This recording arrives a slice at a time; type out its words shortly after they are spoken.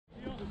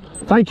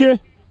Thank you.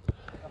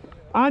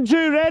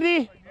 Andrew,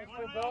 ready?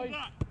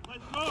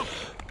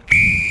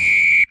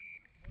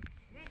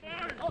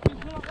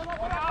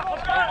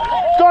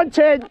 Go on,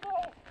 10.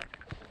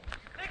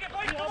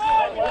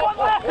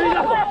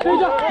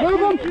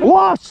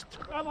 Lost.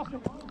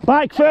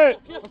 Back foot.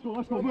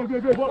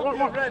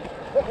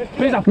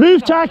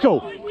 Move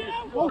tackle.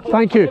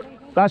 Thank you.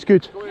 That's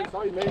good.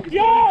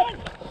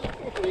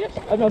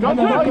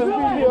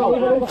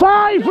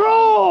 5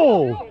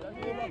 roll.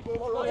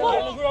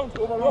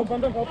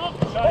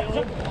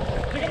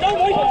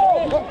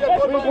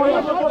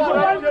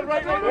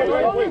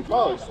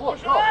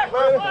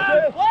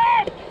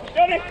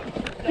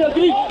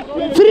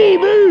 Three,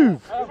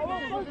 move.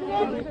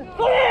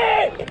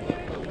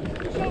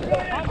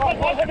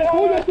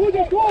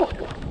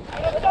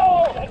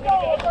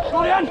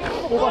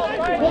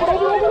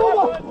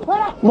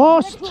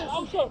 Lost.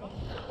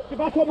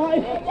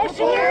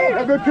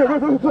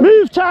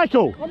 Move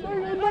tackle.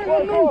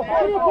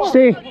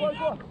 Stay.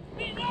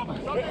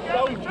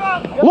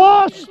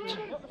 Lost.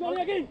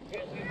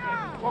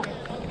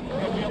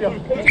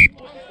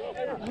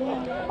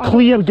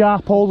 Clear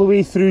gap all the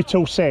way through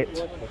till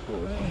set.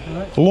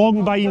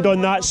 Long bind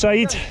on that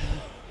side.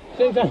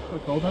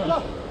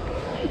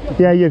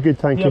 Yeah, you're good,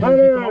 thank you.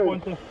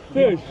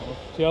 Cheers.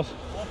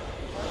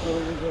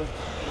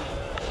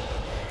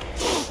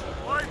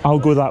 I'll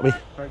go that way.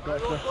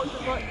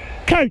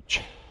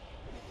 Couch.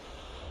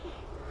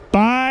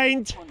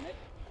 Bind.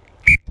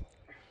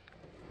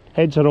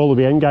 Heads are all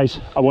the way in, guys.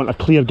 I want a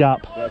clear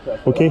gap.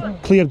 Okay?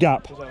 Clear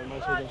gap.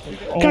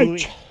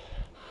 Couch.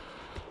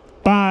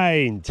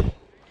 Bind.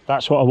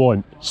 That's what I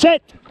want.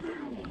 Sit.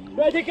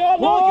 Ready, go!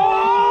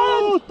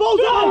 Whoa!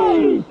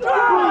 Bullseye!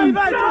 Drive!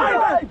 Hands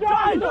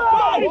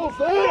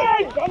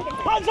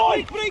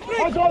on! Break!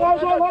 Hands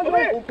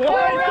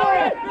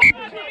on!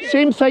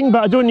 Same thing,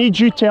 but I don't need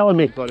you telling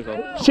me.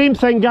 Same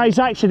thing, guys.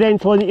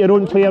 Accidental into your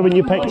own player when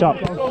you picked up.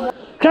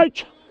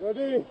 Couch.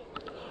 Ready!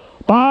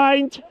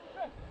 Bind.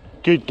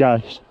 Good,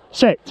 guys.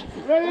 Sit.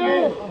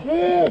 Ready!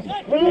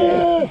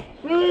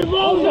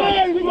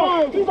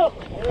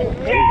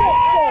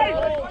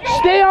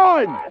 Stay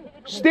on.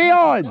 Stay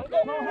on.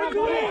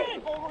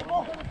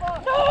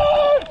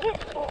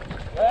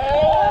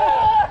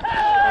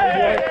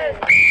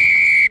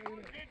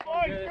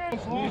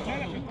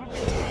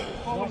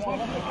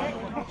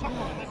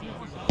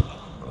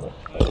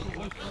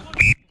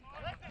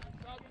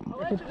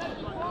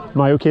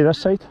 Am I okay this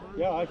side?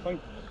 Yeah, I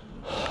think.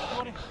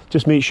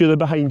 Just make sure they're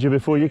behind you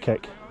before you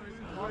kick.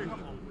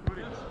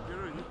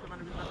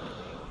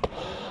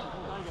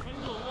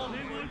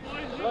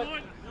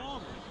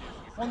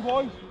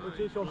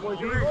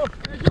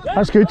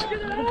 That's good.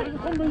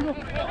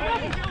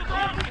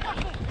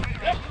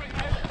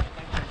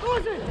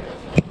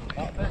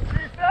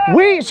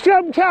 Wait,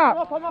 scrum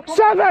cap.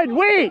 7,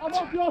 wait.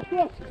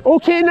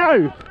 Okay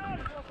now.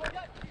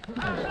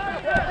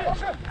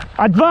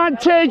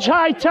 Advantage,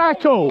 high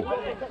tackle.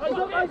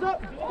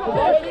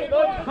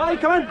 Hi,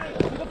 come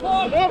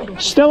on.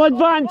 Still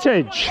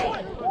advantage.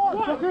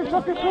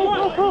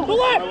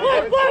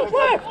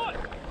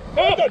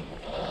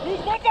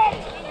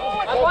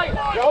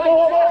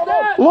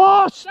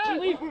 Lost.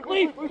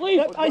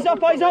 Leave. Eyes up.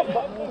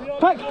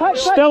 Pick.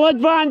 Still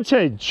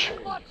advantage.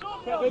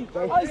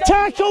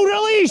 Tackle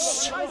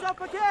release. Eyes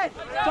up again.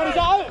 Sorry,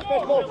 out.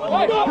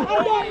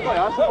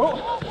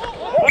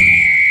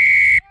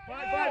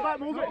 Back,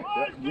 move it.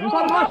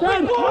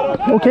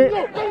 Okay.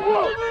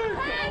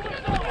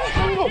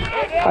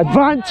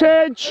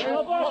 Advantage.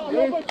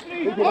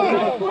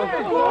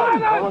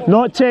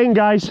 Not 10,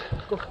 guys.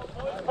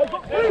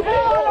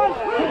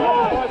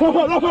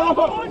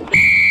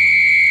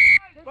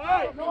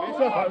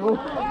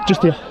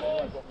 Just here.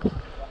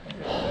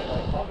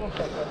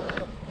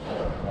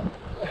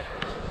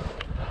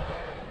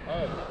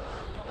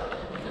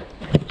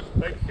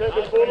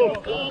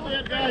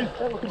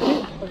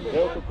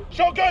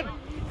 Shotgun!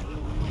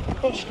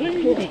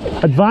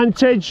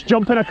 Advantage,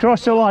 jumping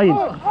across the line.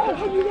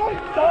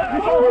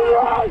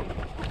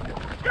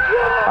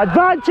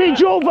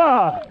 Advantage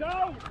over.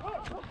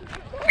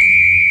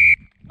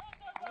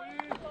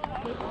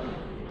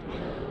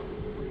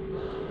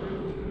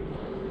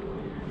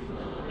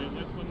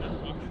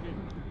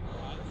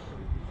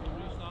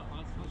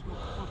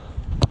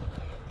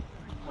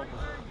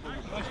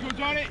 Let's go,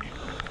 Johnny!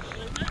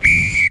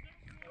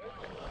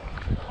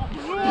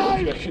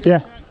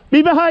 Yeah.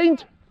 Be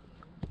behind.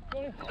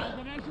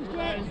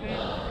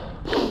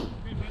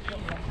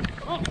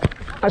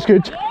 That's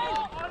good.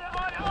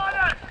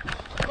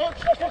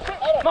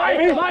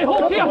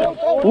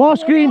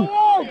 Lost green.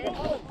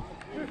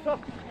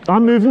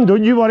 I'm moving,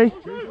 don't you worry.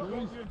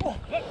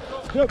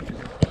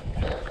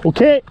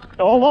 Okay,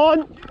 all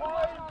on.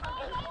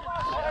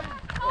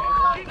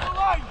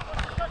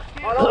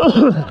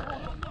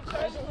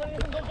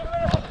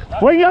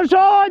 Wingers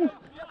on.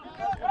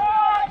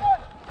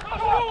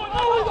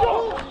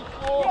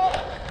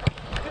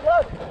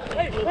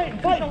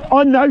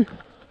 On now.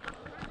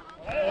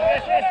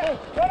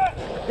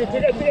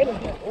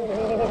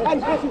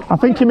 I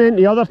think he meant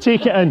the other,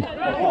 take it in.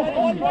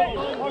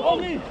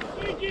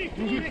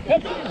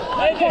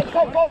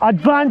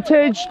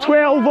 Advantage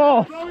 12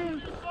 off.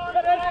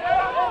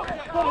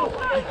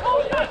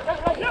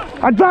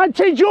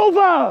 Advantage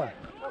over.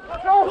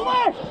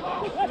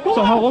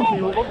 So how long can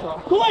you hold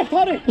on to? Go left,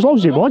 Harry. As long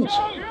as he wants.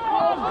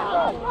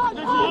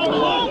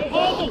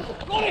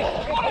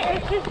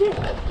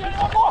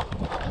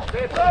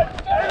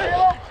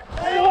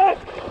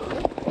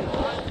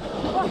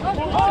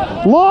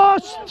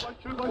 Lost!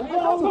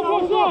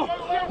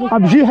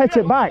 You hit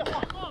it back.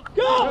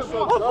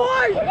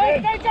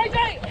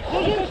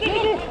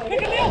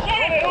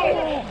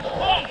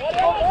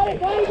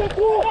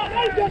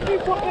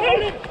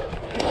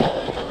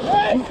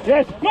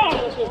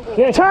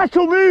 Yes.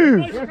 Tackle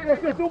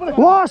move.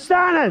 Lost,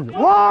 Annan.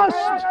 Lost.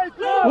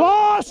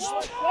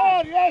 Lost.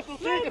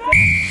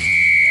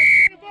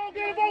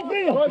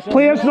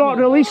 Players not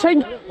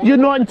releasing. You're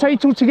not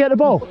entitled to get the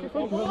ball.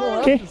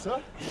 Okay.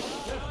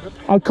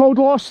 I called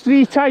lost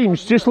 3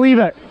 times. Just leave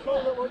it.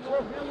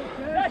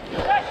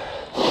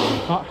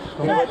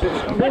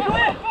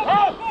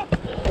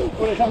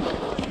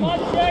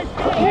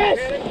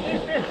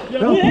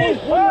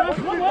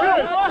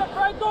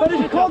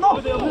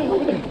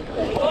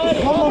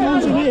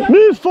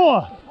 Move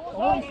 4.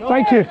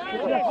 Thank you.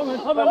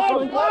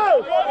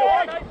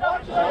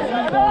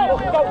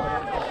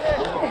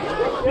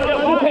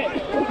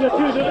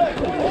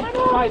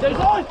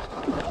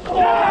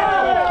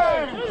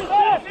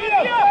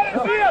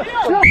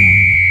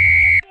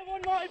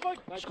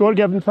 Score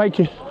given, thank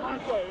you.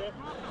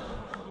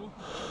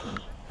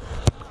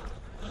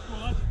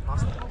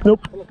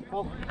 Nope.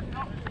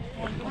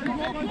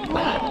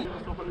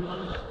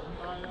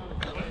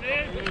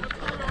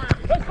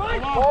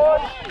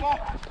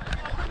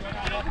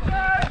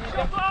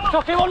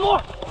 Okay, one more.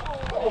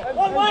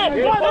 One way.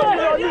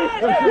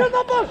 Your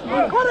numbers.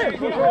 Hurry.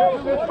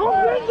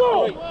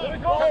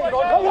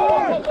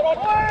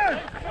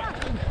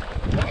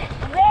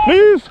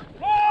 Move.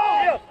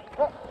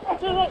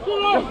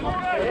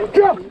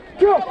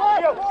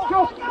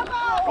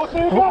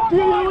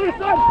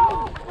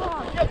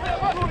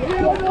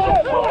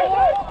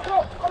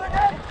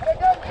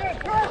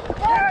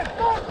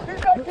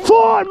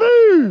 Four,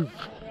 move.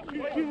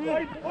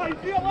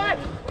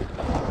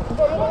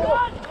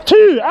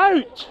 2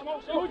 out.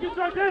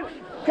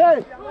 Okay.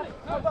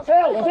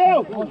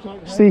 Sail.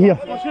 Stay here.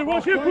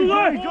 Watch it,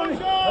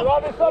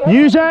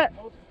 Use it.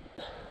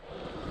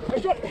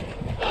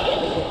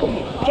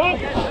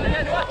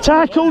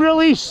 Tackle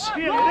release.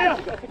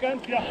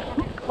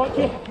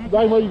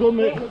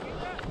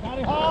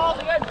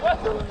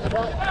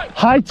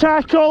 High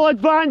tackle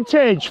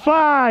advantage.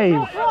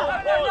 5.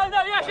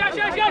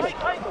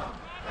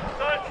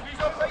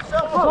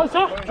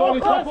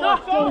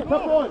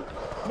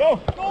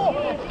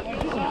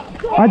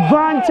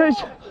 Advantage.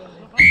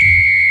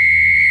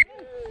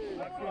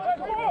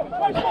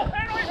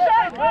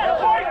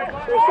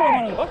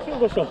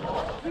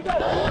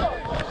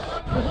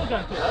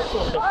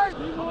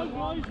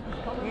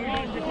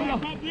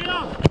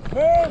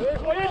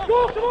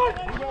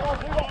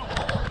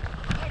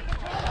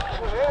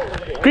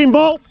 Green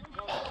ball.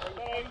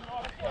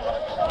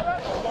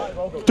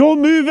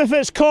 Don't move if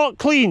it's caught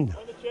clean.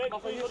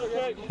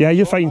 Yeah,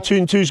 you're fine. 2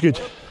 and 2 is good.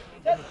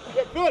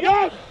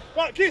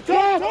 Keep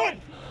turn.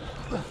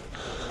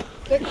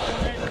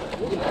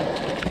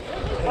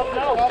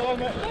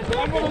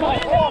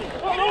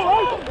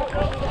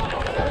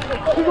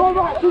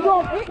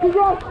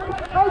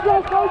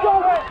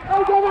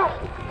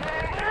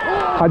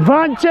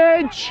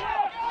 Advantage.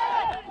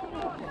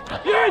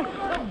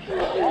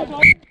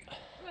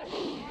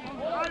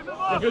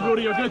 You're good,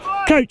 Rory, you're good.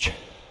 Couch.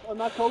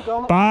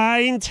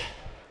 Bind.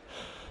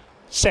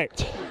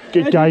 Set.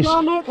 Good guys.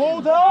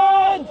 Hold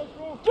on.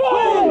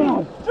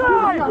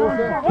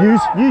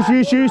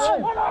 Use.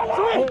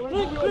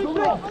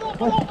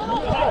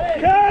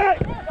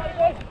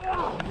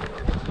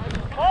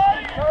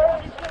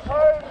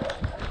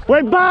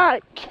 Went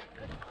back.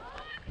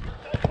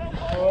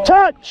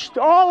 Touched.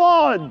 All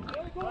on.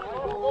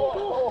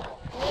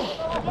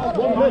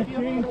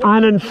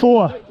 Annan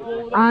 4.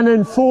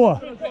 Annan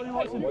 4.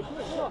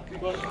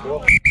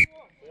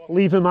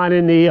 Leave him man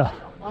in the air.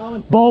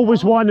 Ball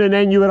was won and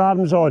then you were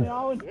arms on.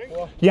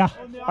 Yeah,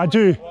 I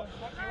do.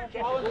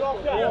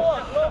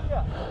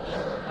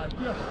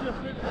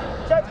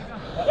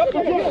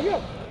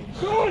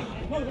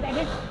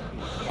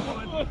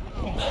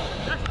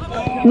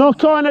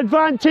 Knock on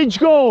advantage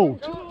goal.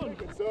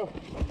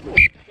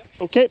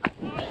 Okay,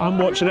 I'm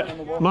watching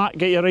it. Matt,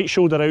 get your right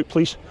shoulder out,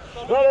 please.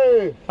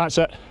 Ready. That's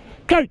it.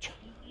 Couch.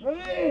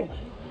 Ready.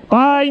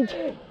 Bind.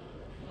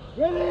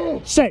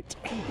 Ready. Sit.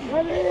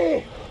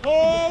 Ready.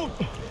 Hold.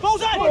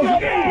 Balls in.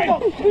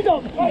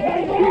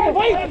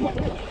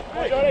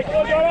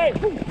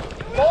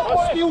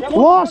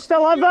 Lost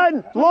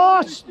 11.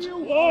 Lost.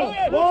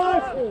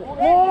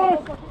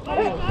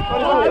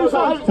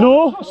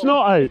 No, it's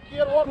not out.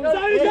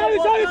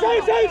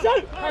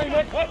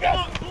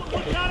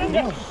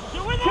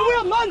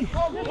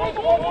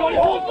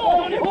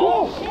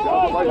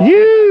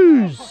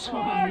 Use!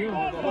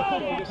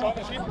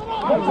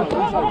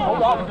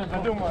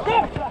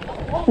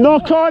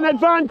 Knock on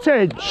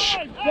advantage!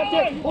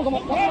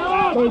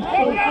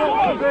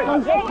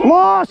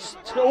 Lost!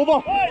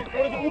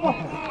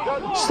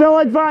 Still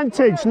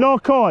advantage,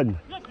 knock on.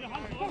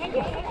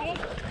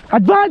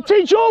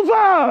 Advantage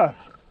over!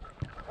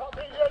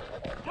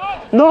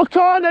 Knock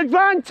on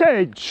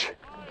advantage!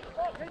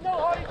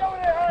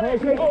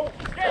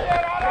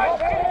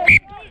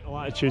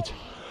 Attitude.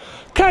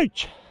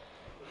 Couch!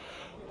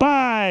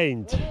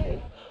 Bind!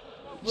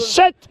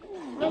 Sit!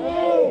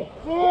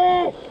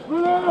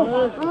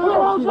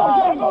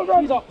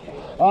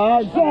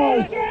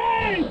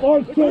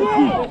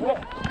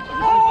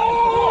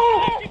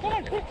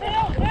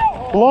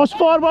 Lost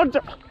forward.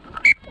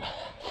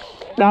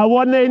 Now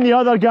one then the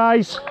other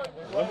guys.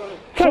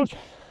 Couch.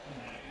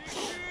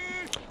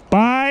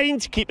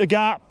 Bind, keep the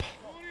gap.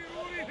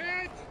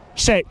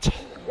 Set.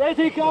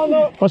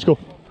 Let's go.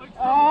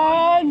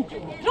 And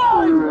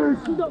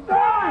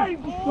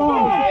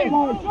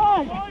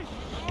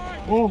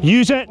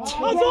Use it.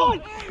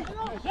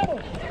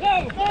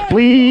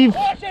 Leave.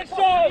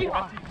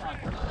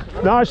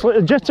 No, it's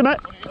legitimate.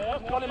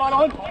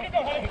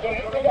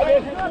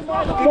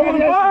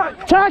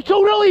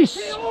 Tackle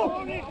release.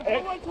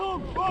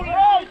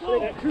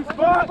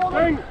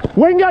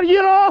 Winger,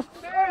 you're off.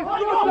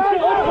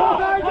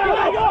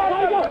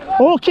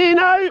 Okay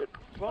now.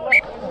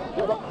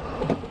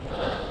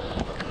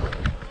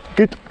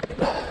 Good.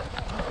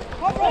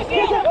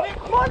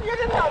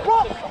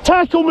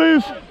 Tackle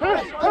move.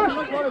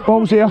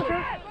 Ball's here.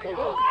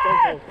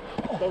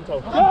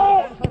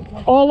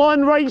 All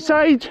on right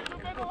side.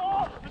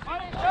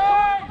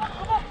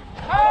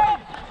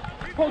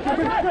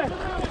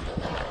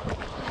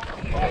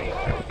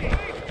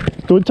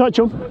 Don't touch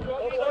him.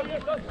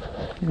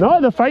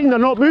 No, they're fine, they're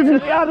not moving.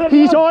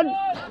 He's on.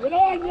 You're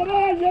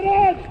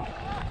on.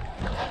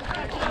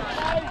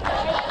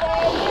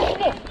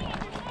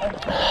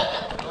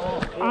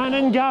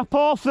 Annan gap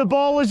off, the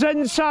ball is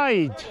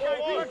inside.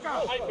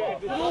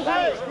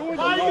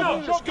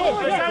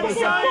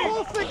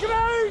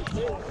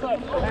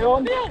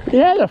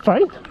 Yeah, they're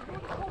fine.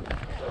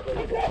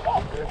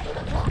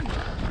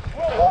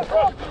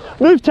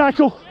 Move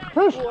tackle.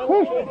 Push,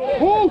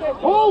 hold.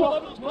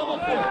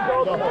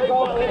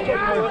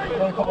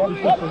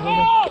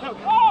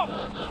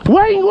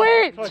 Wayne,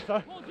 wait!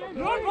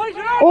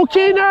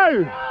 Okay now.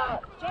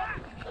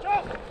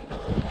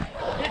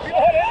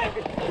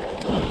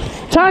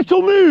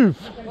 Tackle move.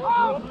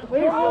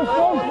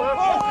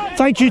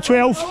 Thank you,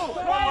 12.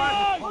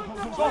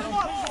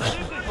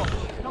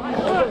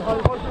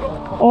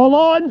 All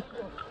on.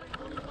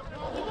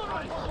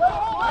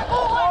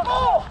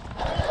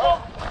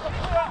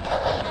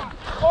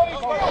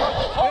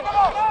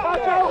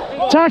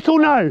 Tackle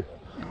now.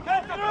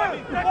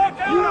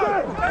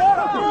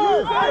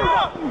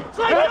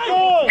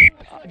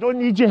 I don't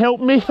need your help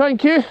me,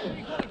 thank you.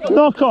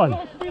 Knock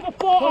on.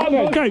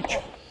 Couch.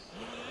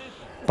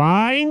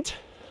 Bind.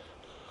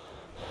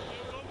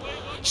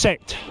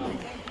 Set.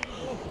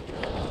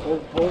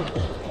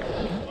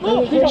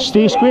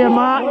 Stay square,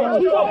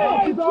 Matt.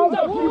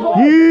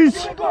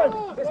 Use.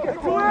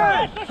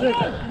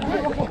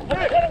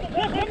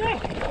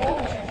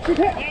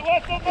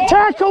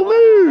 Tackle,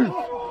 move.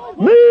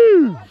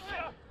 Move.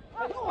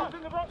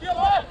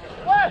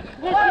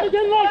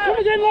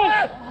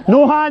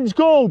 No hands,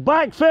 go.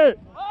 Back foot.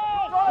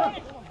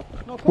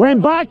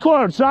 Went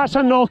backwards, that's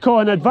a knock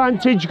on.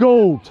 Advantage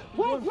gold.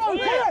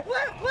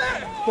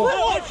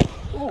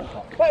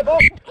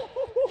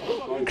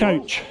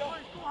 Crouch.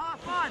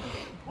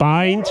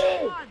 Bind.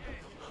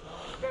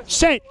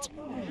 Set.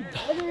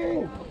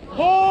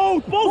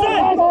 Hold! Balls in!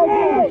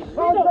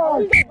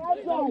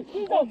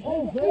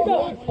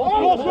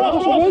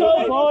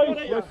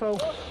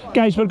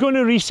 Guys, we're going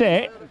to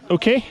reset,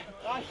 okay?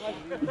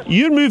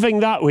 You're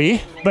moving that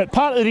way, but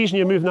part of the reason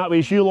you're moving that way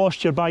is you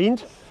lost your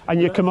bind and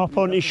you come up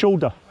on his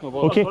shoulder,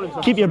 okay?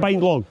 Keep your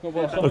bind long,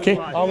 okay?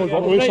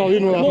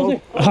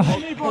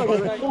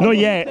 Not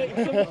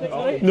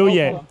yet, not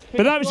yet.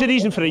 But that was the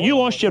reason for it. You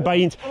lost your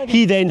bind,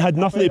 he then had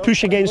nothing to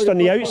push against on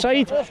the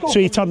outside, so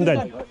he turned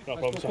in,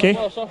 okay?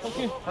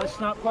 Let's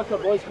snap quicker,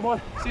 boys, come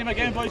on. Same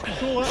again, boys,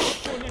 control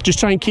it. Just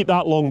try and keep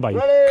that long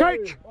bind.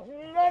 Crouch!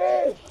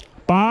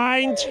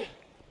 Bind,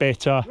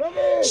 better.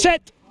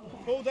 Sit!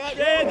 Hold that,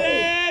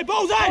 ready!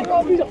 Balls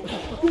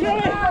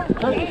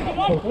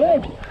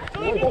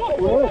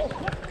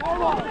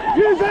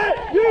Use it!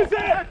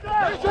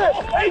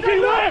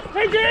 18 left!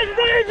 18!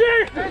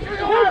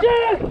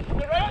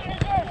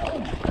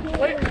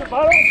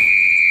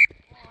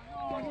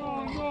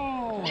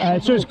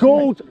 So it's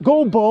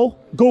gold ball.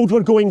 Gold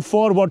were going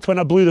forward when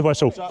I blew the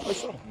whistle.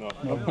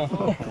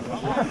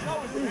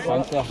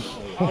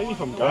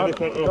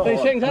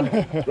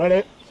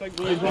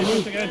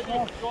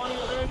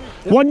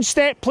 One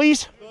step,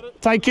 please.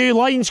 Thank you.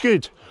 Line's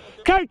good.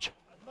 Couch.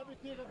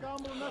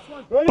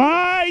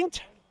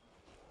 Bind.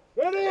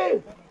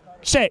 Ready!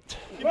 Set.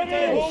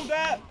 Hold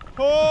that.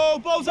 Oh,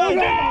 balls out!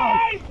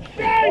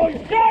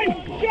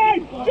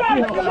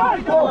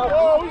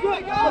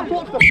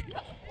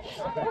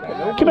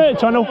 Come out,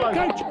 tunnel.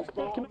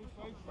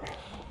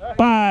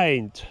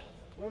 Bind.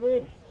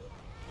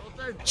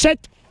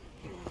 Sit.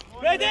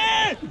 Ready!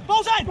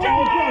 Balls out!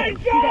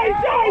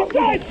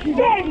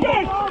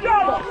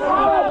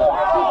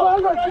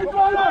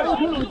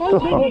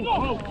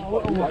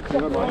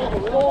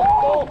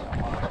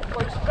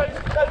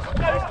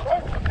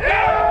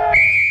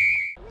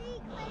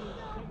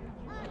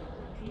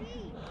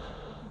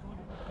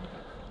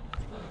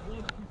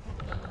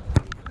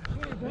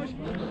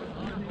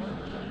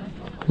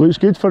 Looks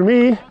good for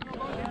me.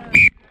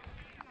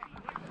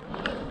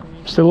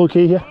 Still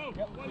okay here?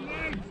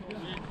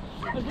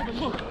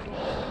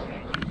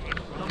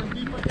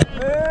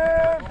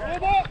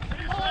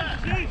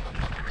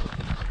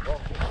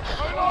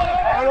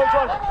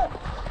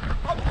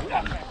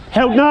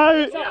 Help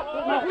now!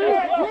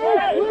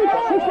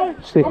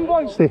 Stay,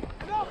 stay.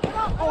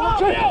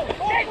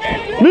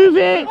 Move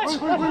it!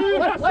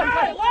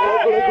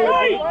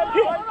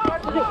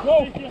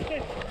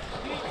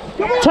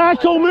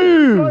 Tackle,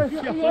 move!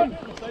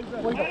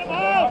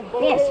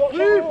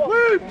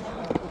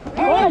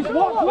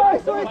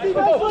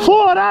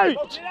 Four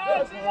out!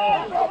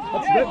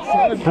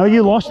 Oh,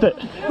 you lost it.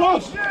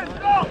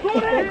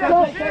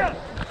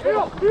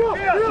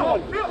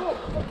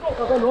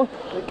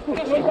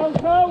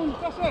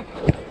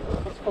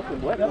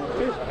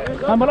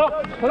 Hammer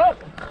up, put up.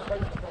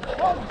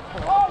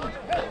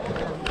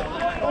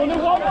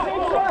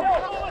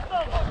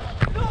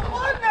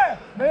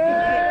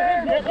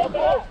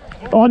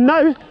 On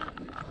now.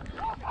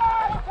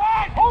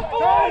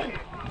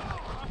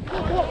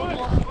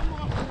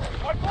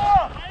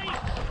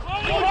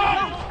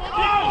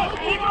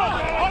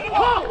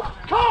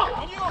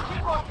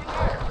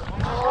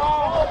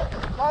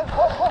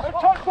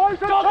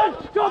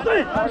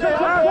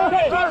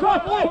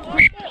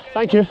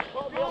 Thank you.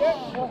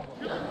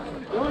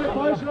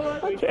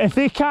 If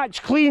they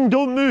catch clean,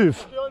 don't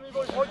move.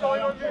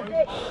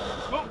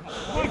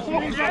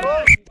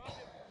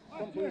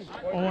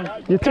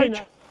 You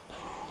touch.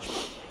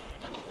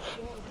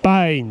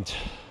 Bind.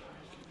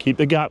 Keep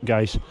the gap,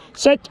 guys.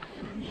 Sit.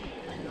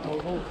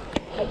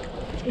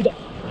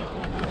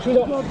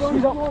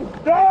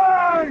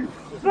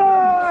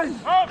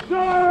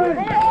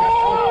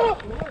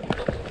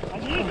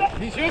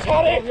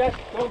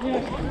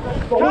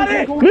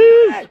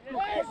 Move!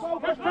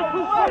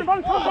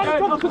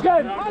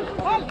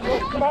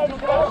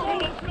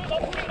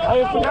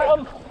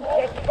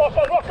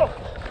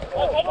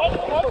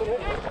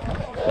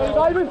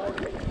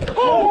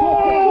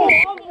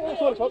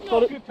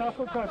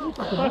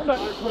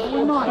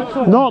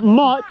 Not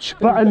much,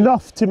 but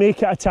enough to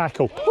make it a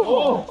tackle.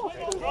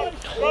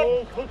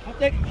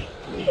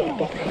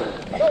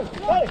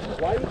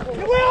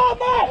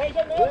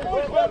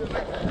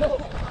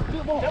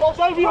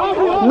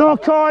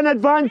 Knock on,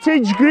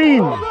 advantage,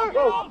 green.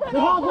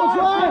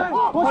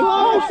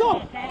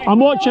 I'm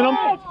watching him.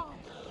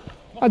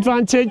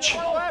 Advantage.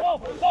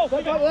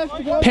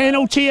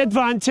 Penalty,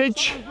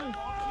 advantage.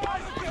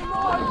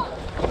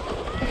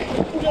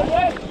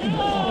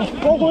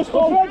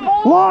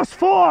 Lost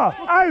 4,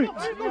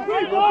 out.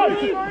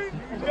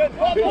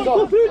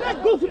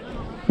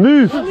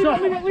 Move.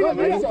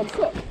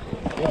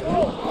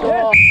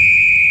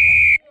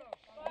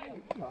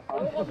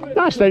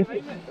 That's down.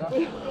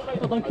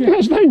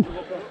 That's down.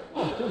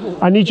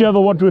 I need you to have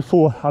a word with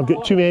 4. I've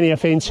got too many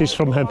offences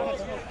from him.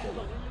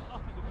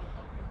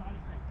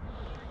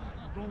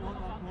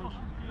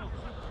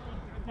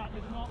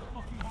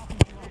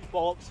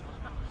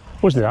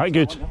 Wasn't it that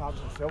good?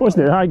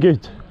 Wasn't it that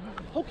good?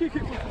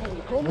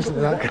 Wasn't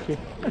it that good?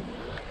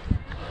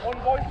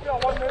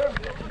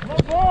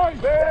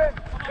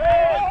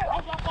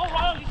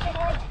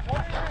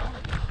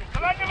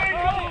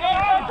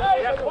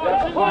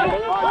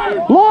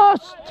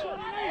 Lost!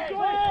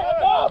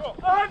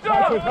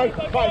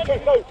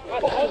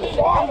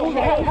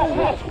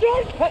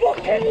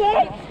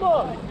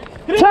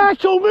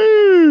 Tackle,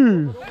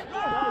 move!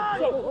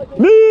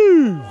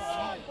 Move!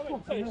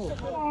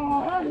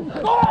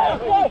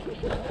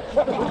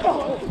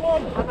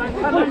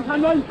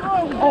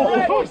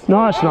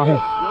 No, it's nothing.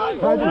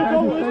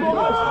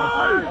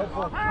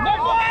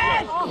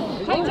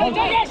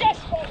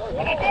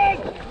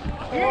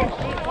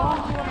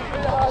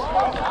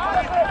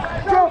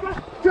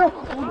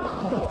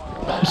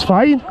 It's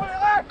fine.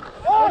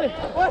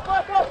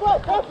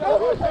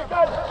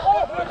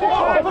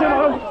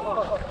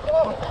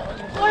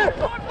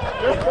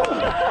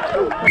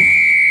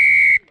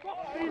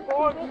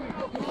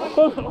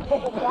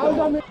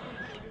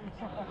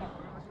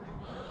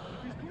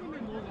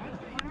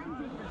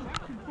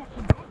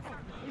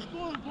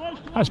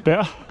 That's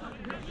better.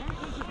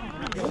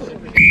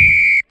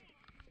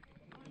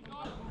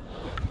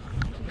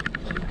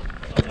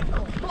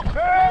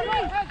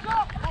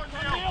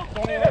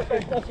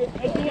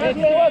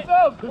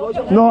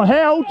 Not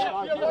held.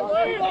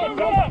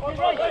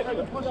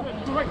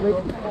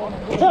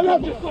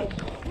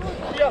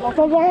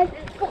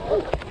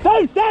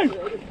 Down, down!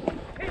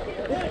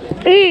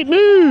 8,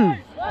 move!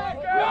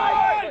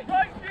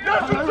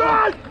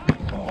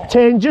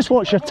 10, just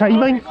watch your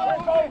timing.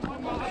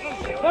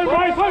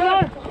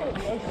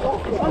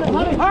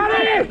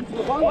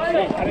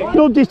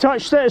 Nobody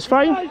touched it, it's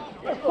fine.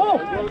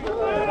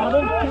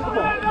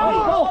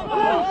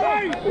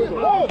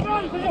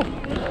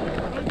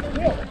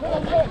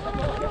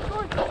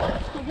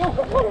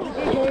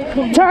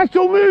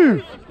 Tackle,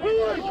 move!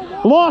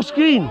 Lost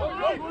green.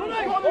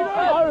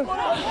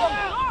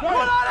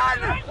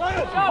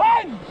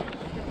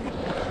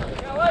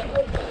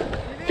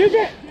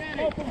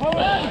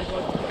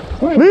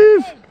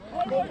 Move!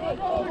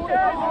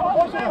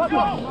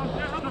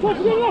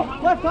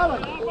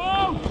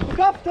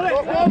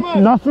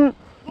 Nothing.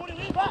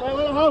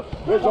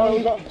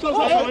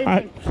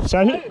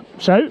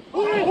 Shout.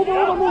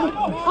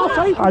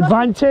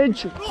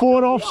 Advantage,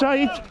 4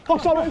 offside.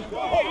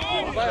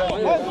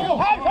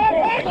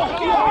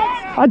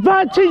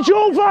 Advantage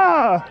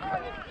over!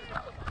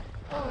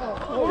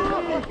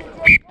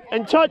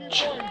 In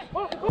touch.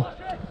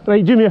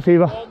 Right, do me a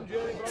favour.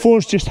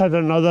 4's just had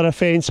another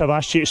offence. I've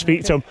asked you to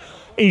speak to him.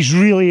 He's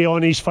really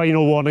on his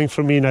final warning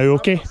from me now,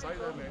 okay?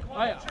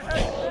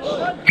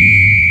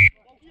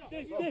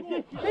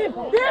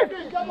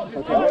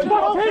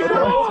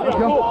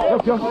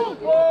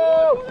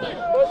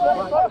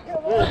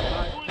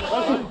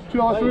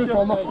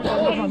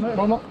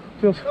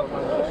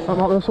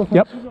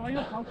 Yep.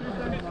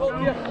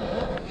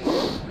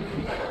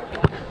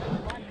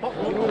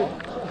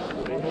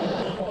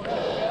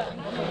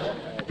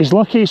 He's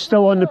lucky he's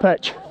still on the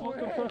pitch.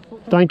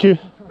 Thank you.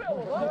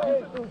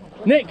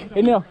 Nick,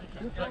 in there.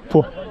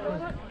 4.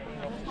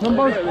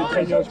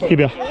 Keep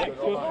here.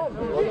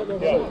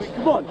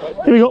 Come on.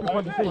 Here we go.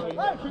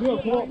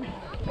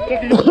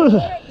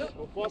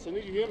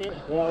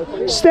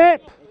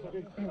 Step.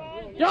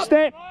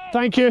 Step.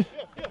 Thank you.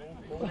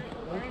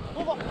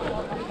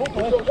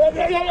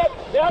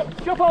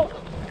 Jump out.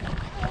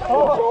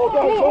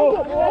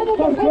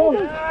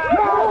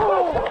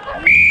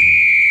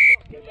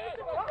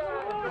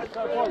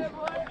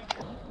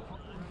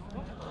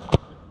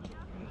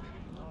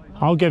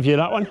 I'll give you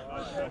that one.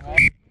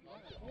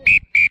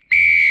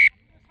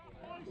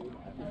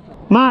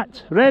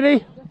 Matt,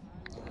 ready?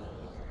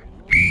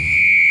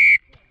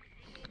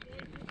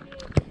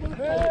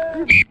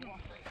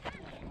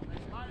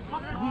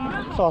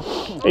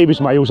 He was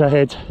miles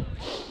ahead.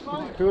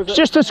 It's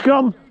just a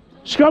scrum.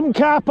 Scrum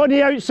cap on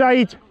the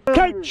outside.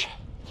 Couch.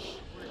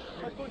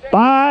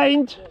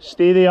 Bind.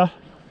 Stay there.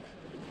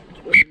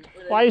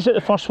 Why is it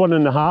the first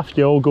 1.5?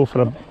 You all go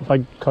for a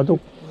big cuddle.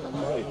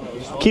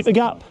 Keep the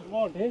gap.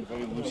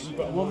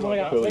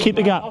 Keep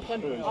the gap.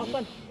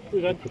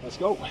 Let's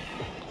go.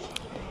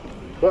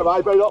 Let's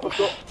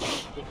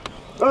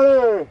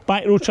go.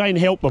 Back row, try and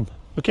help them.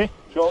 Okay?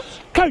 Shots.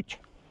 Couch.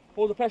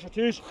 Hold the pressure,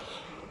 twos.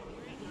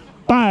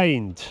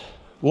 Bind.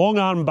 Long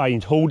arm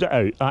bind. Hold it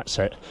out. That's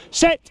it.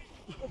 Set.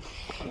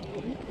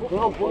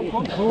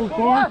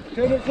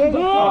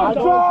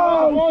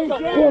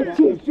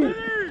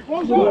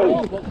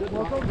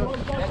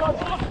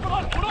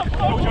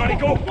 Go, Johnny,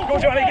 go! Go,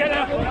 Johnny, get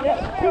out!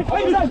 Go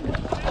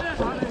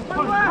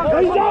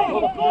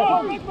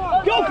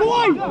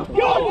boy!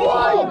 Go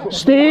boy!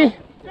 Stay.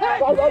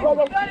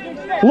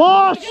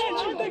 Lost.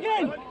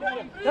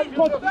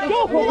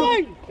 Go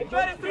boy!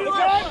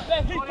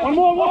 One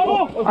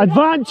more!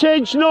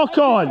 Advantage, knock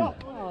on.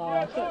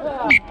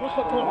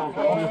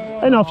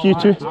 Enough, you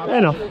two.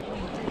 Enough.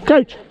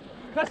 Couch.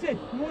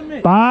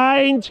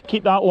 Bind.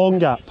 Keep that long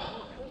gap.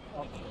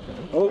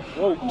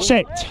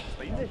 Set.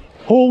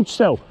 Hold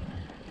still.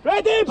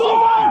 Ready,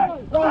 boy!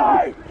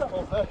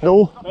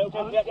 No.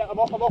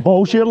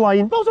 Ball's your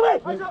line. Balls away!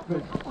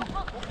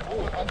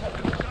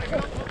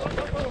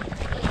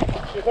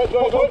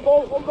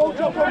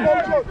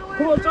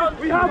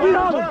 We have!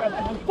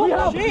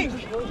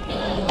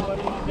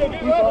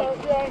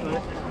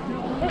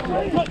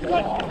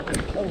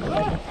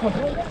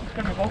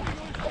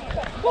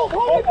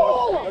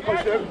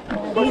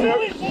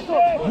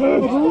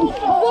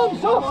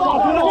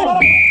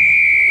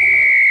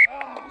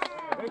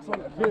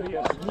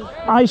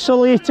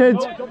 Isolated.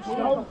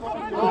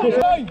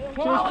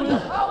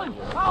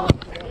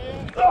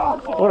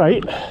 All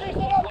right.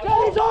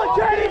 Jenny's on!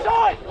 Jenny's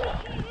on!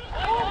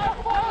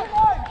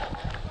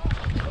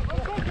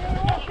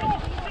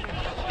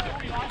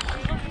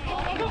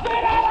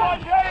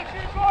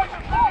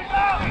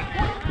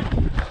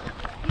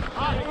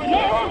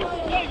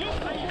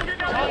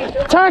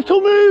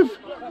 Tackle move.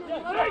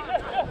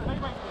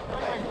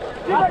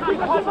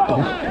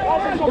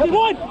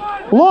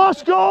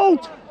 Lost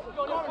gold.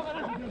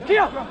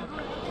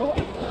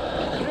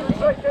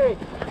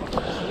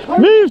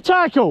 Move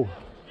tackle.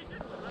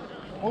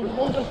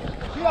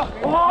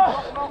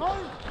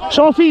 It's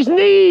off his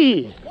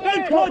knee.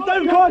 Down, Cod!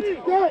 Down, Cod!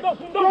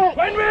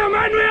 Man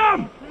with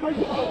him!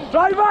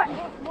 Drive back!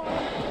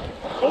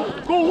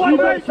 Go one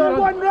right, go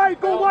one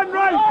right, go one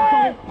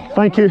right!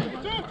 Thank you.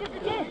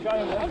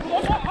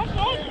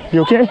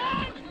 You okay?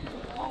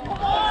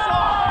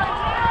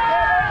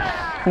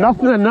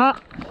 Nothing in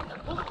that.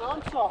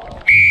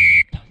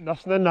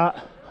 Nothing in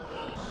that.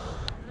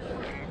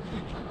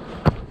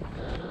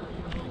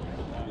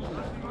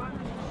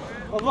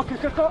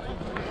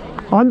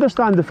 I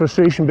understand the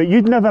frustration, but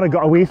you'd never have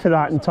got away for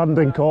that and turned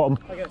and caught him.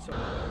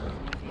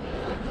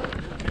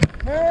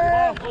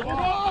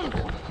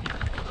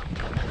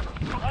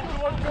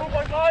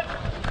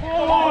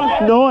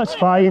 No, it's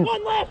fine.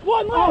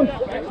 One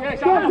left.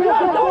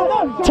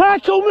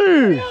 Tackle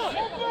move!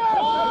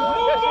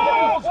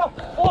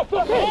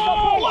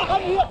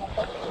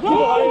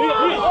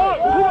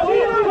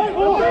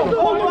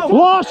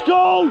 Lost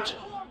gold!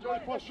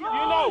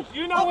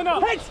 You know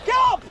enough. Hey,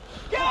 stop!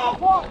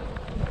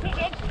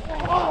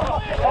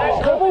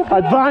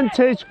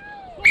 Advantage.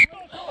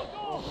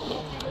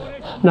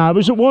 Nah,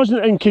 it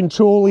wasn't in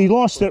control. He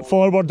lost it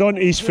forward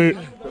onto his foot.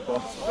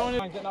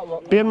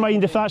 Bear in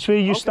mind, if that's where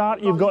you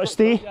start, you've got to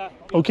stay.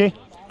 Okay,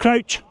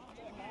 crouch.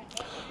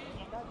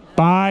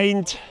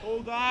 Bind.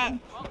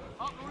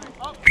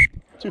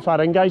 Too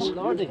far in, guys.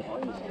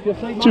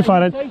 Too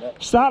far in.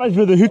 Started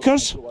with the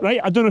hookers,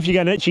 right? I don't know if you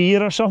get an itchy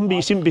ear or something, but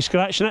you seem to be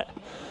scratching it.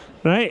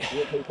 Right?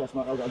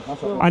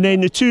 And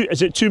then the two,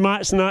 is it two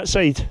mats on that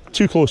side?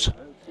 Too close.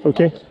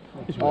 Okay.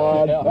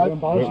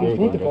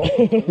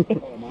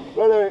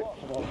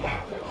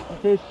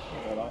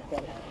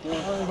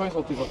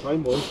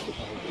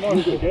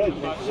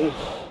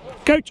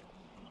 Couch.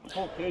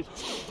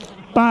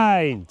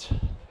 Bind.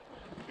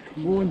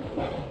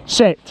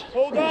 Set.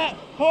 Hold that.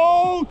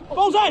 Hold.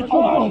 Balls in.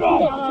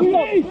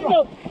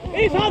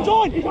 He's hands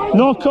on.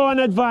 Knock on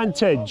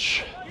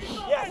advantage.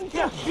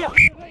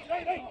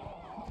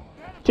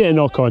 Take a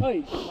knock on.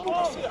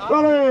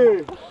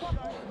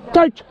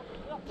 Couch.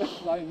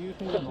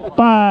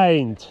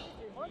 Bind.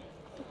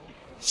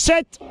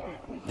 Sit.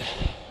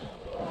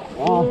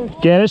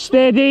 Get it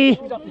steady.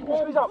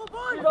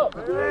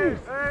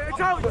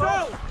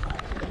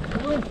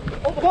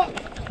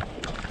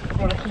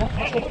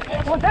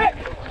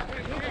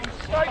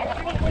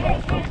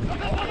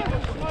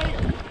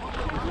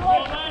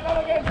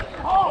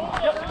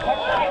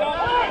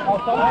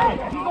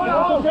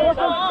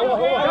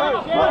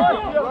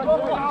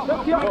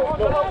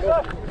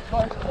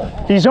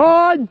 He's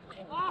on.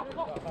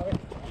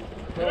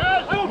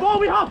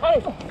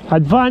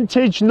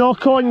 Advantage,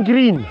 knock on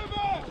green.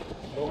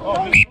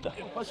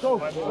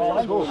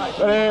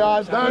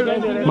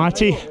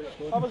 Matty,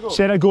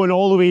 instead of going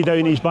all the way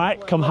down his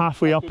back, come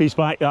halfway up his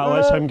back, that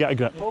lets him get a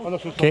grip.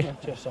 Okay.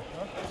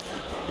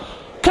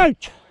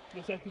 Couch.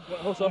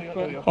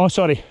 Oh,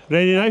 sorry.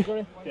 Ready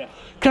now?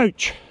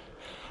 Couch.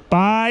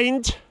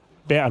 Bind.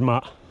 Better,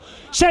 Matt.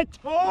 Sit.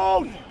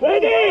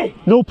 Ready.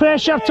 No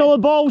pressure till the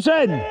ball's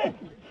in.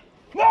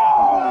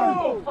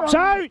 It's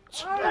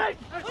out.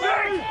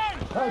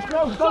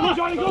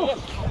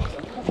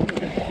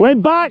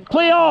 Went back,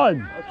 play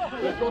on.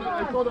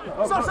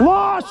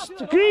 Lost,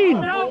 green.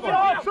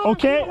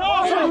 Okay.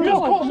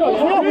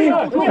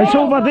 It's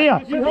over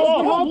there.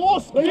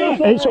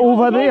 It's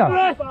over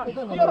there.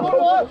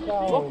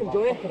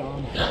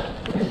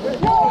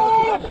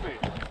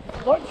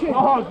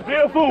 Oh,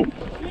 beautiful.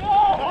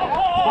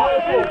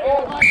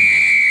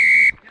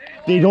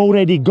 They'd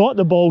already got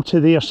the ball to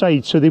their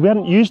side, so they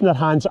weren't using their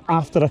hands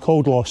after a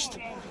called lost.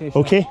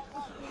 Okay?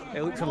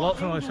 It looks a lot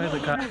from outside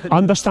like that. I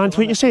understand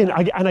what you're saying,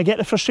 and I get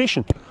the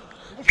frustration.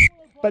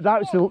 But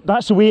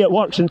that's the way it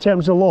works in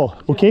terms of law,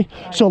 okay?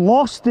 So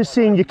lost is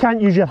saying you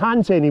can't use your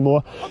hands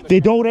anymore.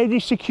 They'd already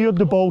secured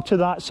the ball to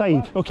that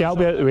side. Okay, I'll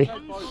be out of the way.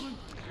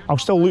 I'll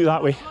still look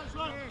that way.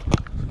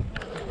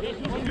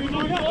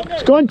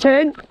 It's gone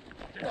 10.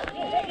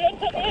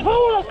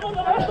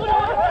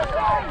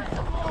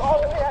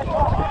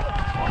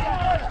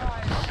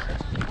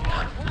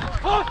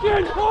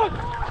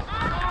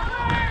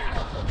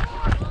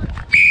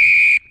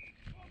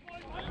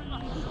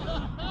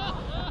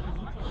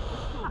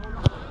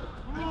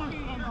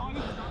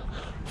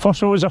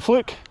 First one was a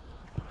fluke.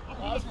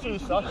 That's true,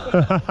 son.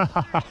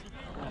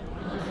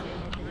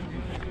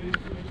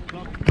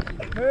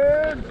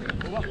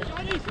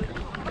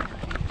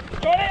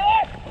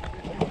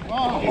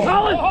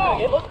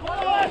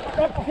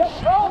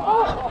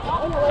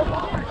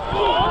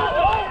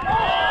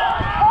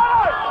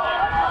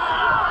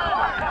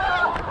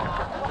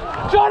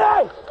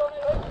 Johnny!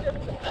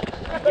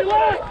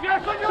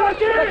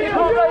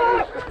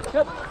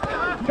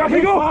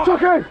 Johnny, go!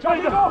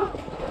 Johnny, go!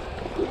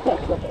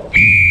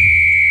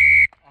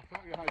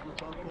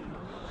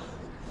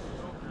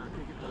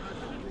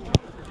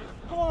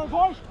 Come on,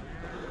 boys!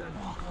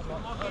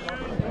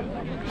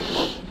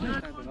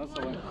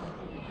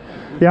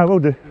 Yeah, I will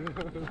do.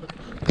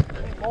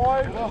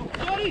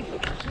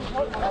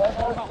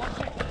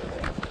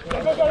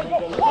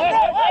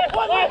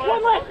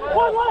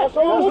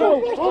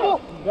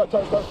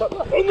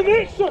 In the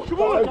mix, sir,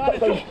 come on!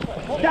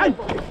 Down!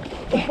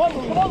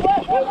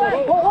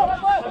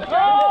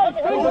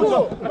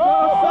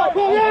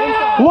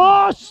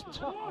 Lost!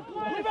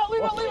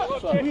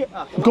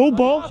 Goal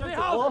ball.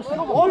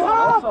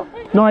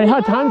 No, he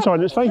had hands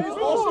on, it's fine.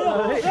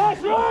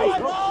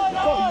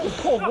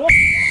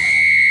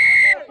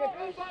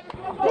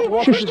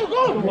 Shushed.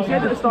 He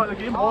said at the start of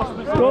the game.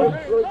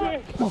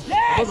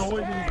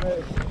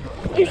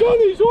 He's on!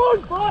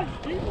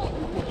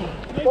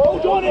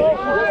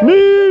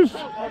 Move!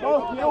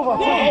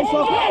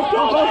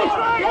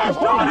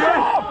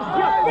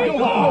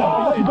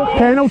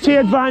 Penalty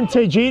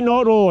advantage, 8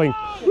 not rolling.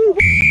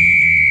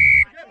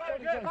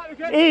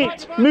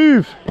 8,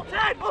 move.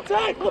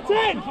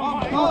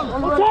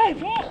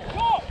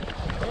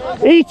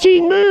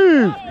 18,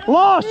 move.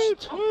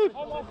 Lost.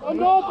 I'm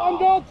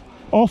good.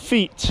 Off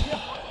feet.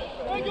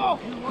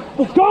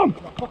 Come!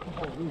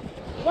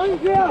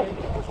 Thank you!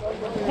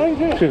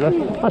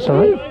 That's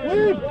alright.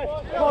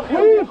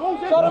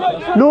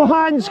 No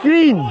hands,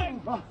 green.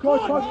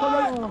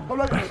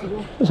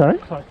 That's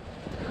alright.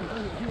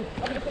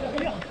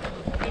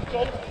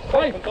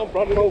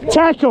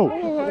 Tackle.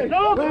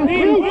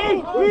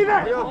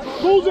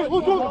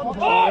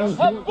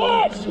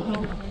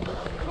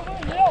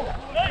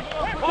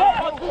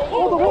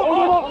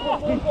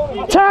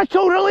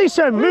 Tackle, release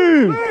him,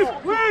 move.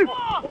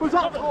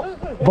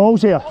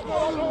 Ball's here.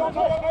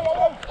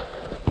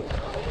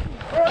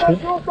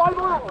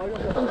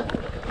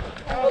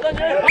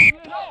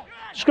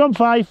 Scrum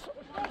 5,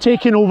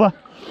 taking over.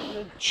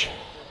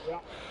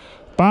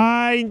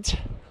 Bind.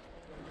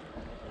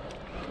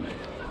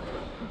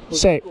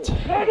 Set.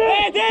 Ready!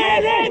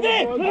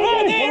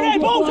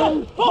 Balls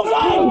on!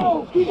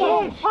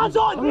 Hands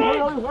on!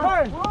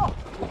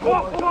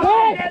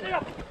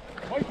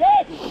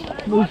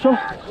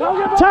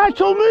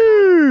 Tackle,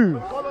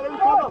 move!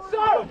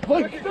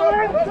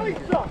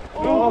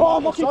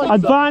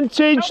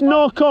 Advantage,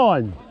 knock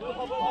on.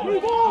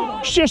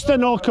 It's just a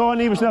knock on,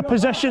 he was in a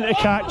position to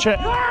catch it.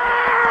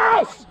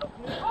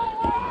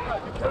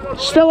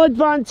 Still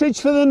advantage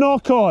for the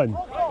knock on.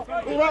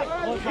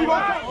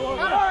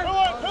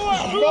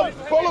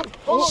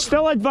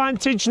 Still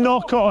advantage,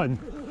 knock on.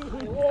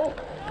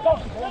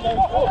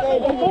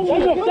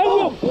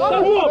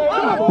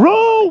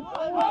 Roll!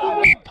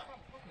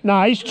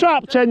 Nah, he's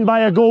trapped in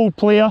by a goal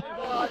player.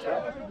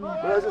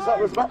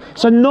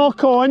 It's a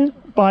knock on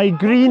by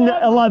green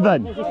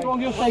 11.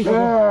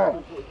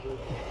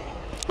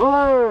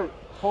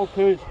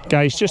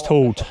 Guys, just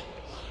hold.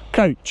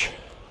 Crouch.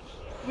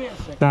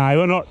 Nah,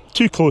 we're not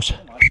too close.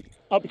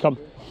 Up you come.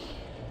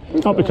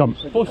 Up you come.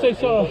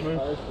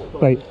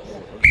 Right.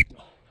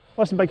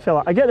 Listen, big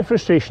fella, I get the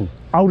frustration.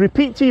 I'll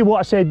repeat to you what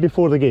I said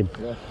before the game.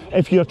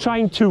 If you're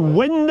trying to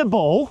win the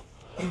ball,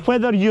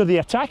 whether you're the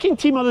attacking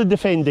team or the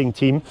defending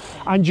team,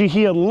 and you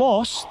hear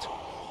lost,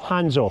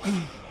 hands off.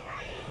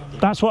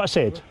 That's what I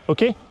said,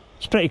 okay?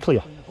 It's pretty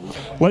clear.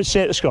 Let's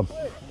set the scrum.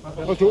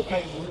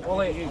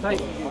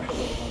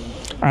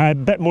 A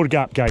bit more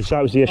gap, guys.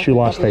 That was the issue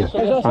last time.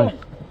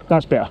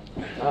 That's better.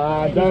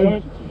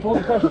 Down.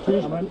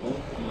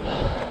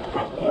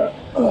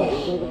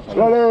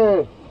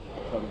 Ready.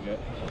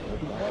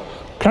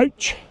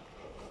 Crouch.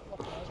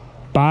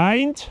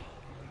 Bind.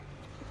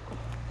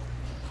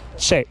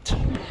 Set.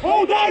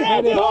 Hold on,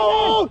 Andy!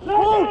 Hold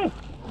on!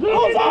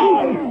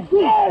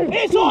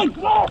 It's on!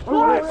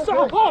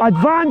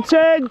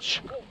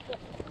 Advantage.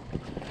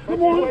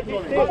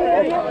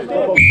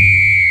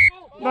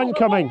 None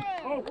coming.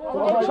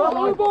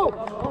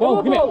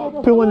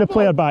 Pulling the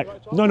player back.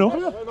 No.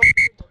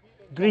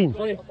 Green.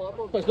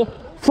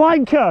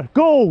 Flanker,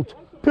 gold.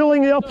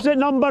 Pulling the opposite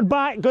number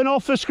back, going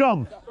off the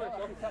scrum.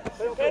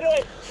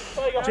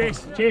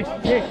 Chase.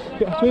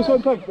 Chase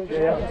on time.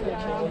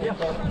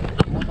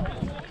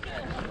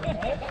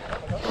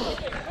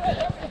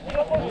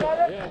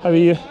 How are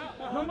you?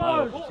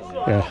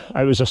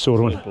 Yeah, it was a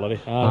sore one.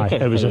 Aye,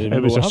 it was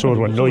a sore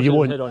one. No, you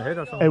won't.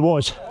 It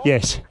was,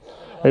 yes.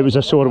 It was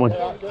a sore one.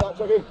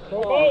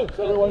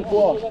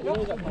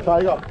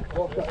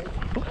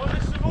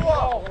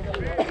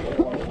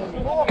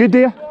 Good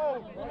day.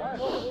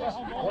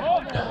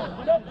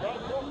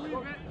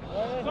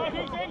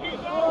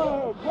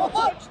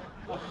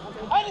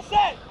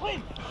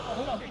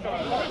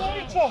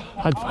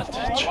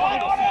 Advantage.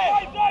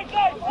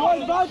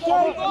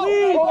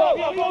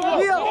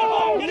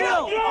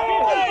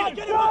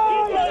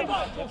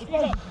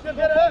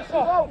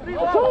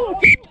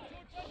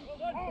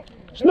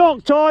 It's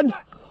knocked on.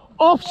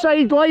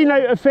 Offside line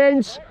out of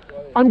fence.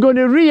 I'm going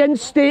to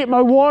reinstate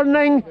my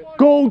warning.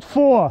 Gold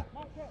 4.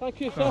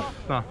 Thank you, sir.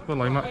 Nah, we're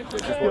lame, mate.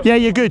 Yeah,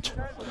 you're good.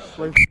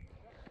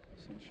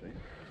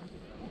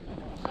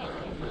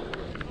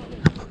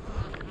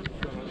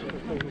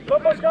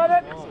 Someone's got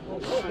it!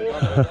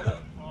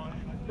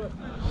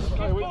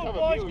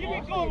 Boys, give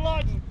it go,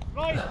 lads!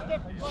 Right,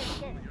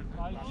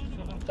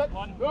 step.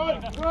 Good!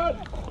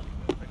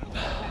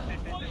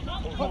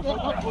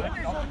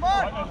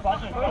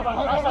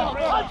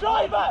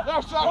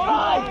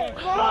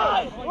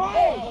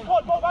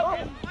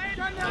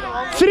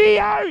 Three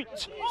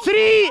out!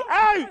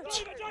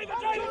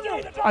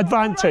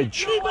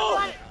 Advantage.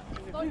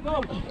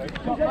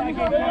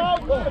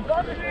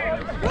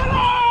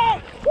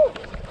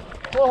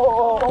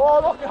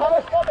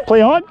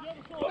 Play on.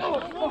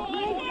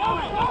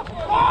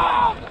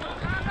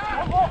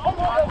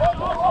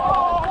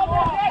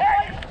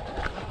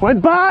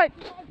 Went back.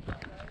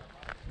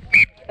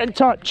 in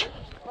touch.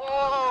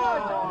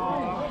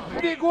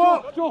 Go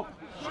up, Joe.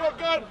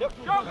 Shotgun.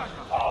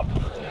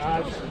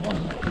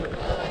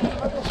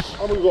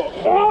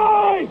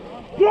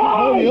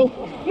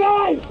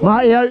 Drive!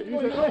 Matty out.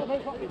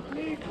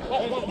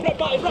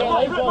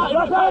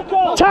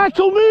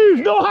 Tackle move,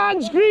 no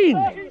hands, green.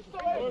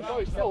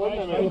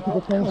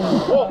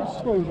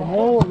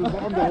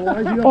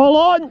 All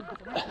on.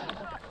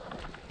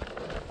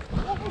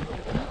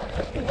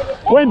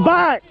 Went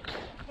back.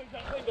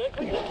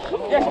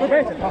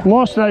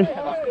 Lost now.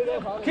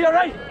 Clear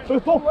right.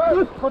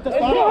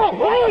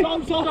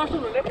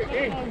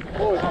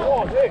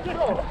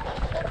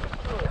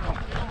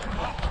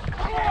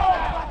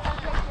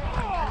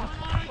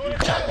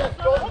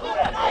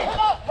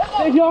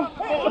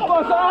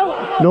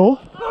 No.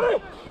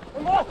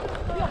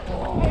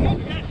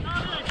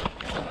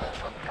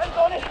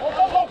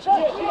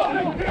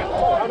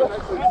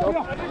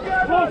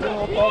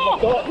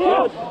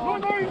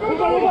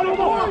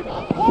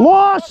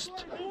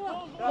 Lost.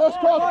 Let's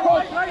go.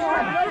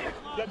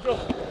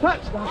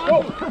 Touch. Go.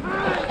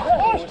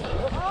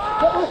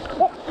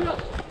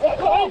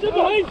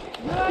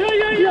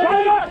 Yes!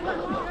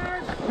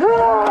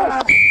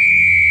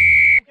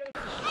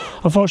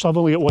 Unfortunately, I've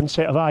only got one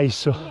set of eyes,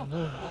 so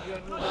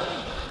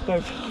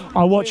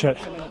I'll watch it.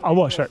 I'll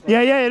watch it.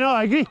 Yeah, no,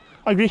 I agree.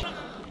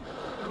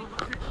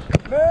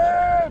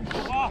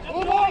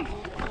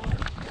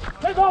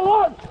 Take that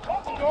one!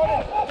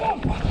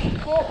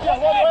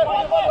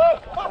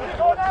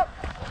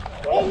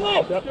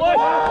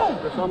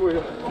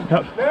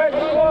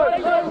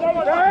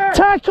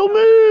 Tackle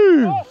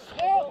move!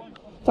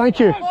 Thank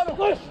you.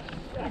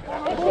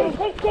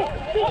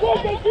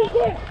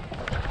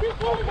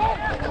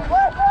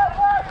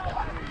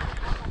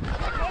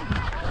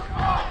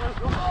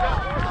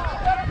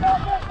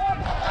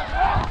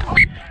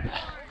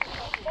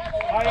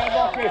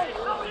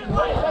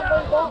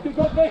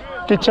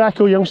 Good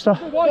tackle, youngster.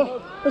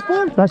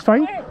 That's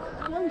fine.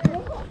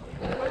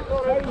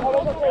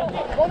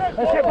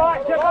 Let's get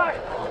back.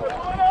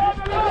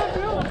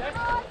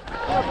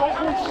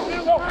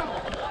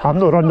 I'm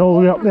not running all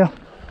the way up there.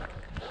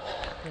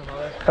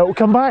 It'll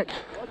come back.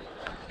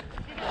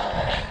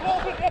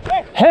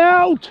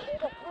 Held!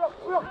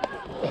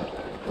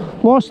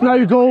 Lost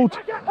now, Gold.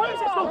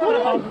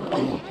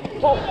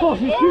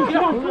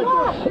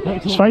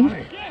 It's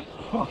fine.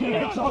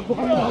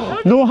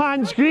 No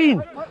hands,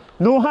 green.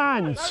 No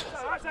hands.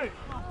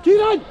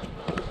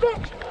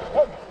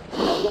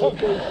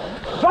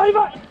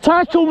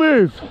 Tackle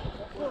move.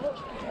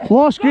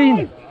 Lost,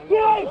 green.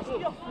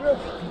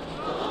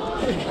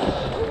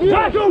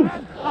 Tackle!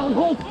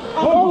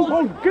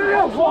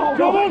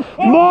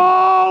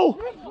 Maul!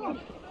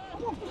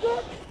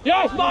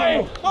 Yes,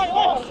 Mike!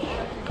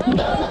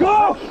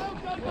 Go!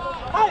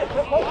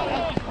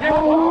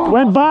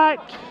 Went back.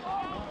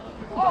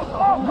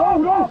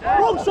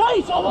 Wrong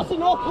side! Oh, what's the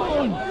knock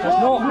on?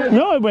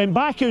 No, it went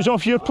back. It was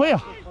off your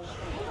player.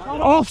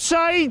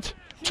 Offside.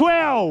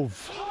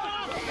 12.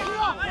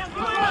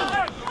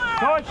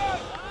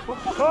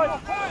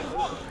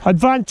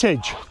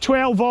 Advantage.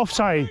 12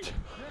 offside.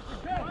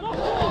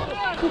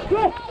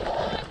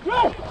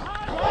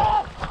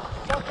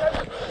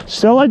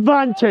 Still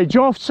advantage.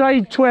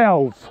 Offside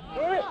 12.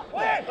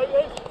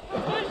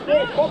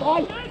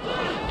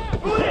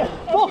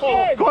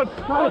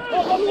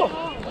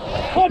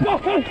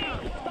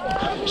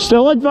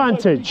 Still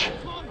advantage.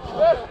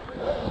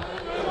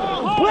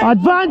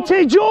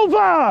 Advantage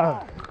over.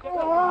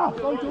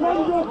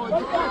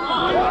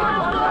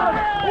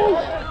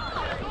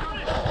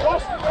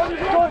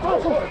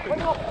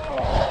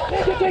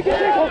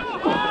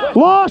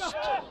 Lost.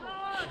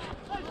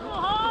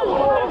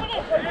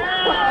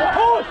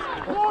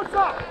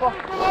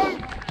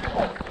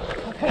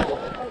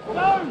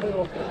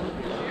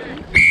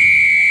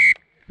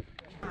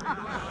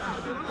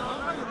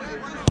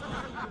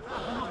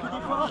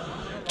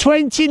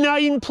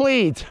 $29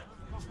 played.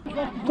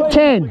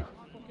 10.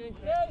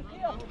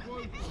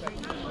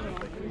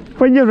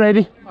 When you're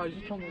ready.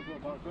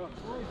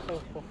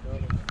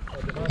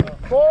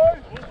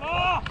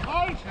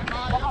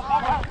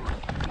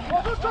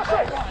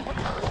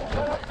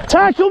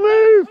 Tackle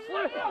move.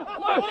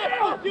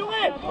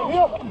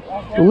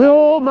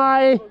 Leo,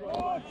 my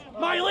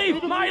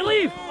leave!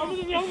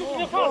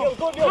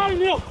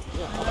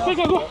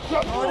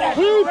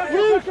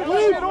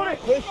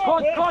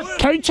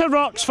 counter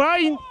rock's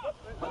fine.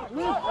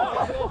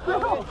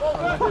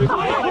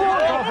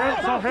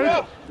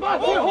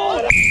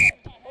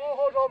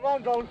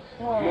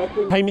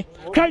 Behind me.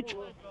 Crouch.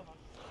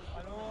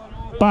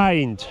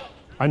 Bind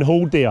and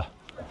hold there.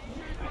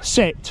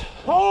 Set.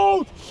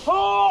 Hold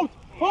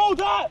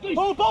that!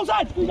 Hold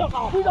bullseye!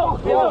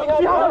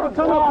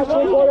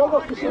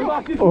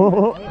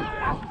 Oh.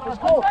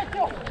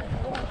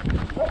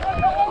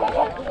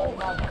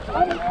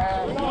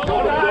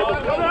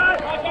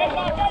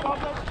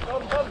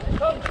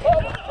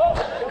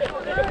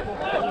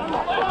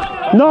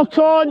 Knock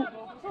on.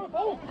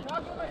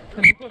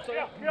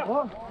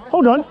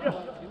 Hold on.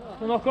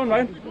 Knock on,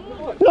 Ryan.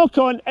 Knock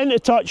on, into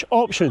touch,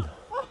 option.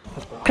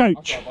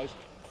 Crouch.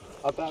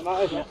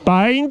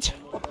 Bind.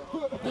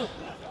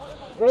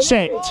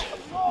 Set.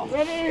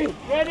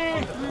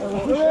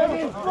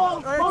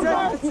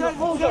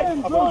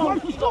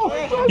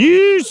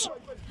 Use.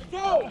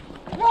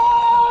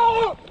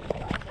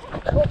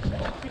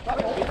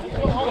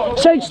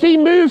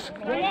 16, move.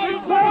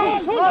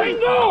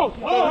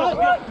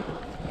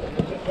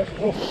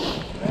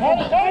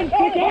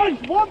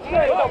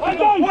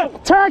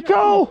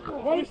 Tackle.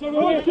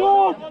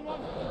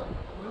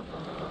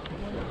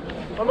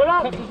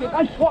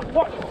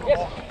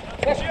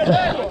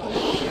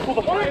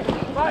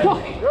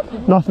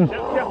 Nothing.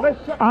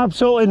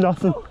 Absolutely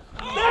nothing.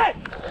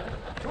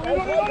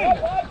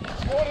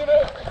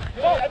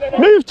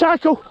 Move,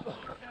 tackle.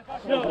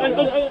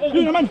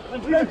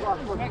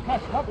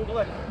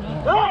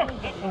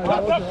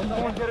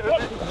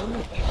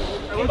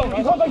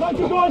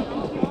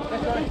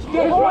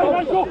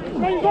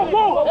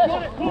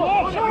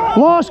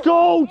 Lost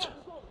gold.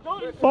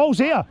 Ball's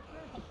here.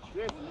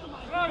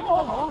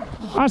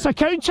 That's a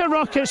counter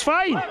ruck, it's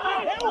fine.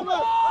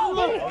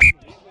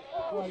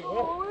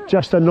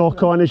 Just a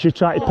knock on as you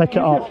try to pick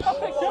it up.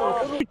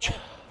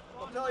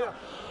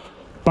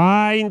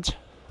 Bind.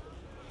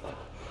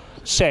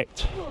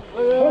 Set.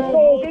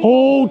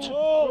 Hold.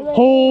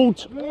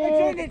 Hold.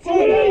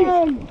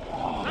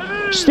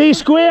 Stay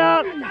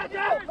square.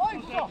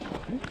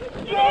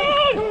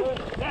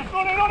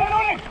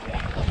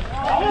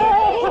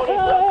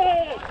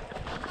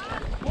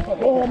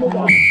 Oh,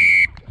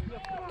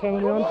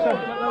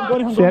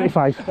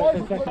 35.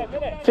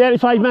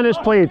 35 minutes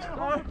played.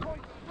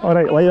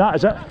 Alright, like that,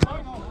 is it?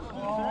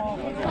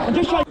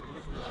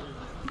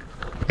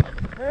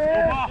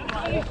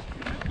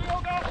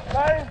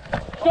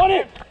 Got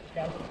it!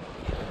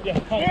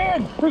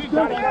 Push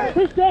that!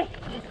 Push that!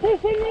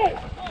 Push it!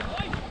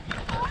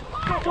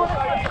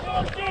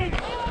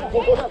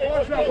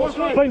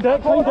 Find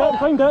it, find it,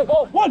 find it!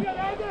 One!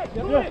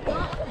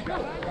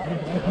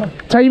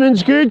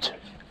 Timing's good.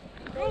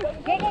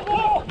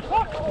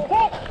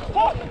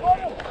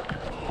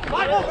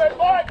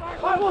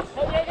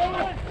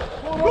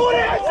 Go it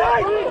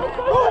inside!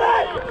 Go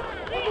it!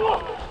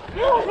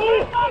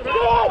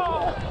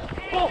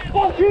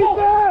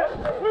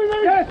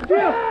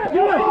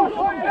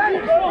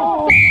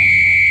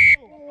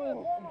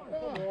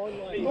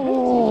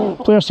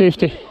 Player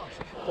safety.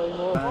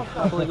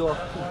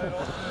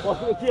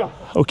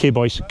 Okay,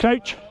 boys.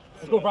 Crouch.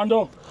 Let's go,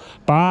 Brando.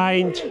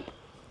 Bind.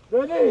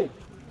 Ready?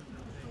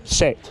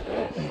 Set.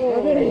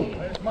 Ready?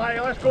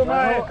 Let's go,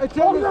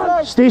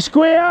 mate. Stay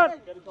square.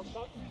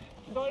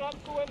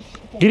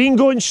 Green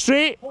going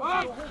straight.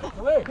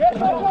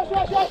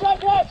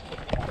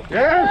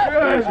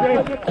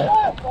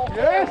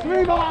 Yes,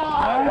 Levi!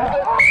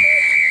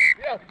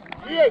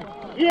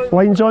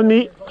 Lines on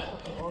me.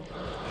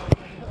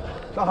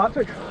 The hat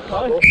trick.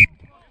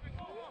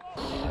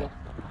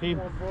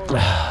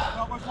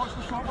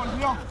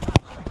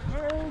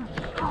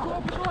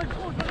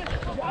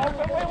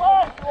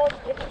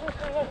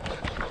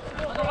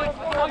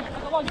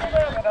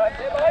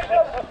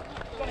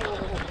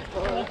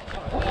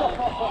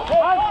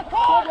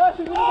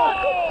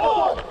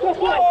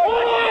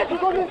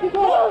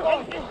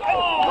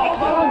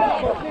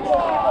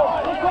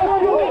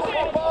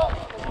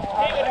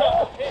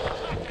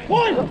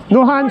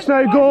 No hands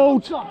now,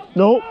 gold.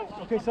 No.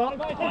 Okay, sir.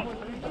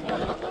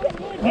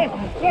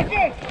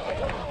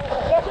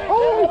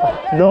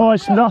 No,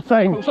 it's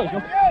nothing. He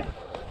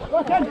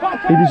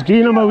was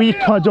giving him a wee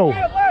cuddle.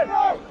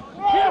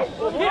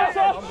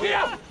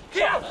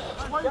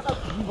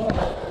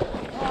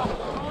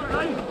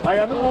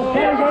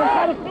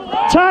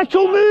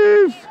 Tackle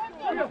move!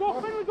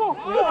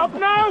 Up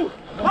now!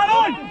 Hand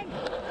on!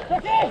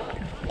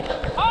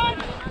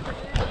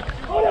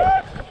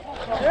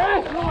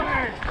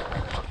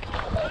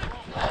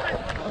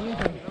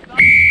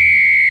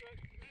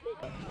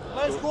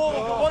 Let's go,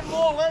 one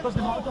more,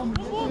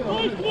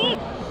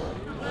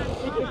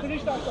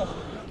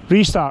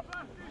 Restart.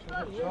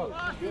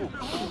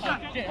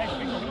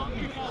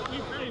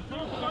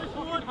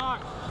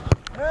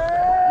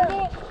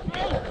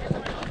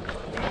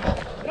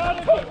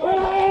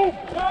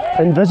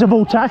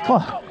 Invisible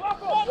tackler.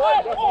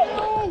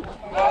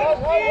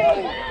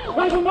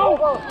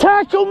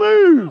 Tackle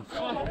move!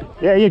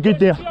 Yeah, you're good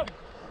there.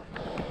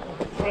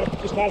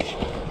 Just catch.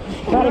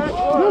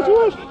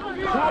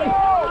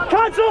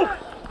 Cancel!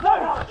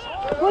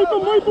 Wipe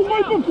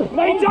him!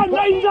 Line's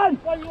in!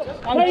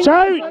 It's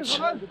out!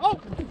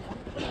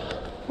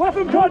 Left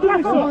him, God,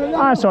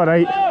 That's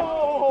alright.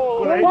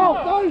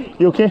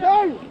 You okay?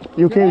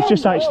 You okay? It's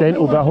just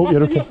accidental, but I hope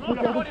you're okay.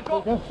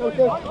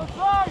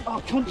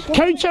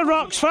 Counter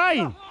ruck's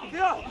fine.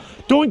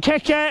 Don't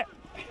kick it.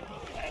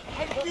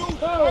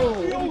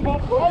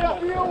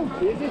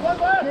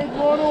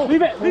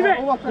 Leave it!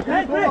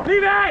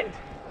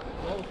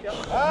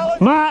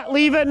 Matt,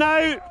 leave it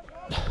now.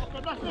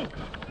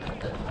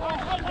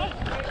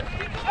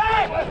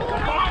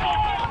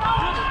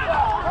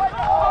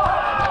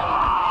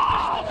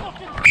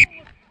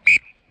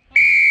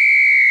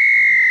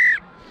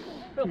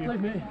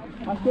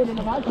 game in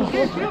the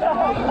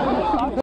match.